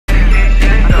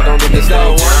Let's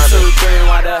go 1, 2, 3,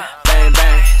 wind up, bang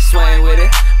bang, swing with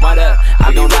it, wind up.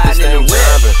 I be riding in the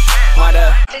whip, wind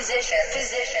up. Position.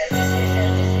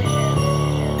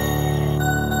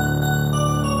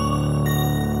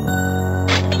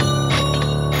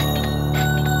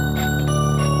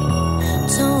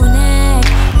 Don't act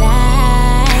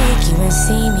like you ain't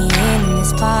see me in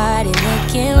this party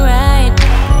looking right,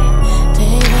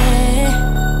 baby.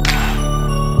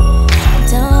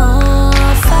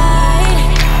 Don't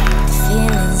fight the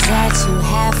feelings that you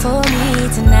have for me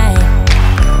tonight.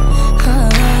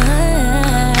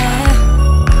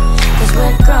 Cause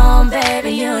we're grown,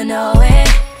 baby, you know it.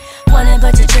 Want it,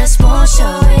 but you just won't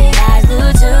show it. Eyes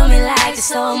glued to me like the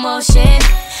slow motion.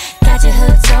 Got you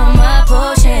hooked on my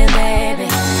potion, baby.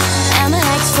 I'ma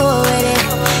ask for it.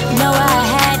 You know I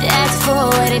had to ask for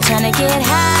it. Tryna get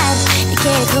high, you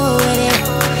get cool with it.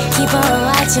 Keep on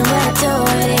watching what I do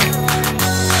with it.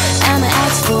 I'ma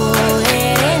ask for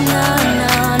it. No,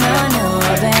 no, no, no,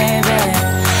 baby.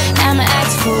 I'ma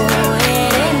ask for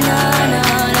it. No, no,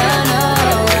 no, no.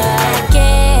 I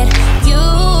get you.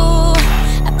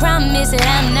 I promise that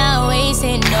I'm not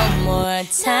wasting no more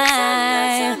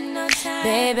time,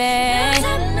 baby.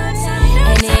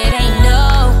 And it ain't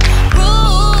no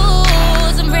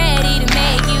rules. I'm ready to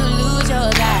make you lose your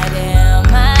goddamn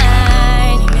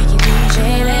mind. Make you lose your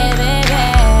baby.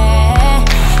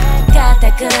 Got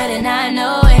that good and I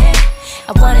know it.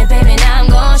 I want it, baby, now I'm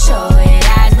gon' show it.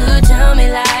 Eyes glued to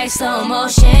me like slow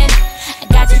motion. I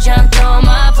got you jumped on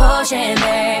my potion,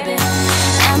 baby.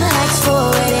 I'ma ask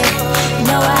for it. You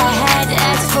know I had to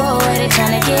ask for it.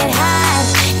 Tryna get high,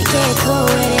 you get cool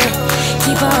with it.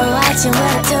 Keep on watching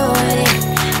what I do with it.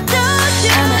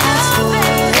 I'ma ask for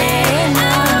it.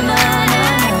 No, no, no,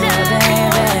 no,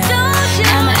 baby.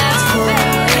 I'ma ask for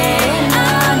it. No,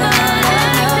 no,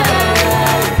 no,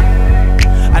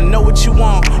 no. I know what you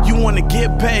want. You wanna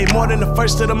get paid more than the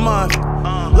first of the month.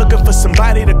 Looking for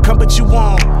somebody to come, but you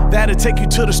won't. That'll take you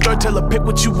to the store, tell her pick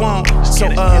what you want. So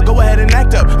go ahead and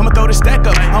act up, I'ma throw the stack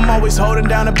up. I'm always holding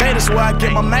down a beta, that's where I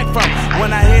get my Mac from.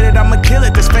 When I hit it, I'ma kill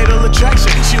it, that's fatal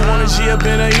attraction. She wanna G up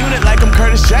in a unit like I'm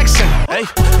Curtis Jackson. Hey,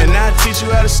 and I teach you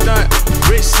how to stunt.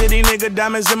 Rich city nigga,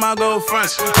 diamonds in my gold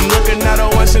fronts. I'm looking at her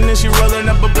once and then she rolling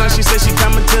up a blunt. She said she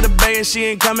coming to the bay and she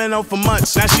ain't coming home for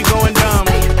months. Now she going dumb,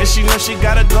 and she know she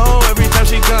gotta go every time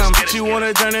she come. She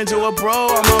wanna turn into a pro,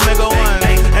 I'ma make her one.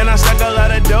 And I stack a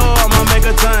lot of dough, I'ma make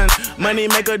a ton. Money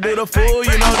make her do the fool,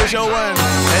 you know that's your one.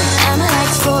 Hey. I'ma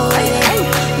ask for it.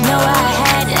 You know I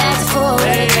had to ask for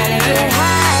it. Tryna get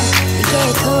high, you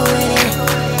get cool with it.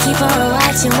 Keep on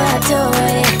watching what I do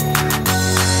with it.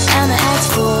 I'ma ask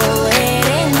for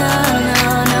it. No,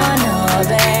 no, no, no,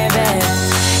 baby.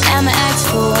 I'ma ask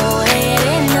for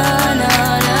it. No, no,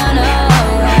 no, no.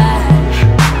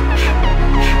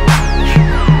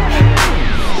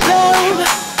 Love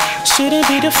shouldn't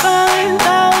be defined,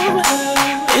 love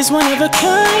is one of a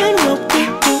kind. What we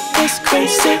do is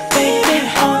crazy, baby.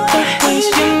 All the ways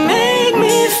you make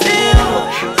me feel.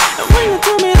 When you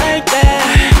do me like that,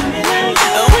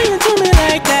 when you do me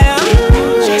like that,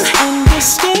 just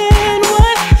understand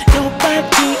what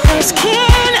nobody else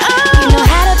can. You know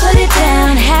how to put it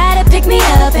down, how to pick me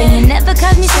up, and it never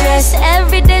caused me stress.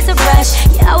 Every day's a rush.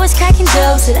 You always cracking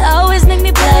jokes, it always make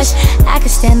me blush. I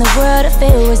could stand the world if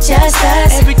it was just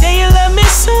us. Every day you love me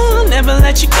so, never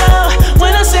let you go.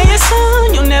 When I say it's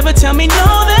on, you'll never tell me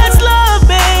no. That's love,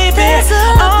 baby. That's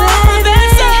love, oh, baby.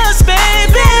 that's us,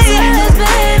 baby. That's us,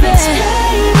 baby.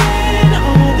 Explaining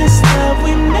all this love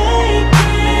we making.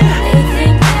 They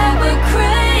think that we're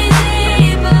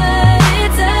crazy, but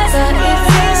it's us. But it's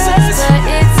us.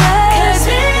 'Cause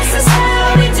this is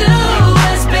how we do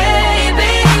us,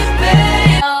 baby,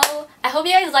 baby. I hope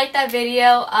you guys liked that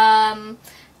video.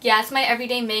 Yeah, it's my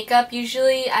everyday makeup.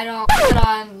 Usually I don't put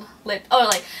on lip,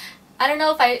 I don't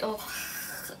know if I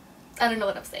don't know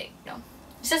what I'm saying. No,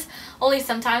 it's just only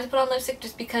sometimes I put on lipstick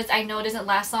just because I know it doesn't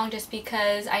last long, just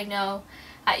because I know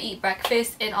I eat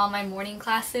breakfast in all my morning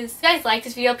classes. If you guys like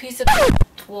this video, please subscribe.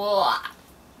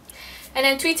 And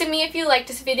then tweet to me if you like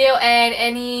this video and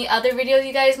any other videos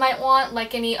you guys might want,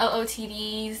 like any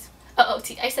OOTDs.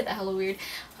 I said that hella weird.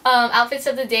 Outfits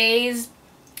of the days,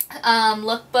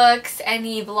 lookbooks,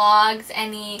 any vlogs,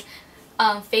 any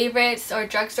favorites or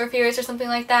drugstore favorites or something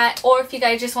like that. Or if you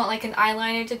guys just want like an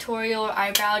eyeliner tutorial or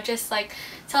eyebrow, just like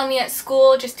tell me at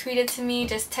school, just tweet it to me,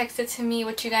 just text it to me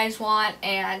what you guys want.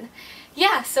 And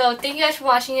yeah, so thank you guys for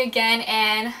watching again,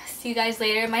 and see you guys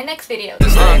later in my next video.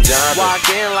 Walk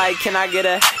in like, can I get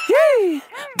a yee?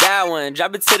 That one,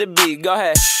 drop it to the beat, go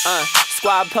ahead.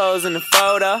 Squad pose in the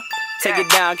photo. Take it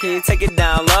down, can you take it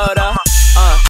down, load up?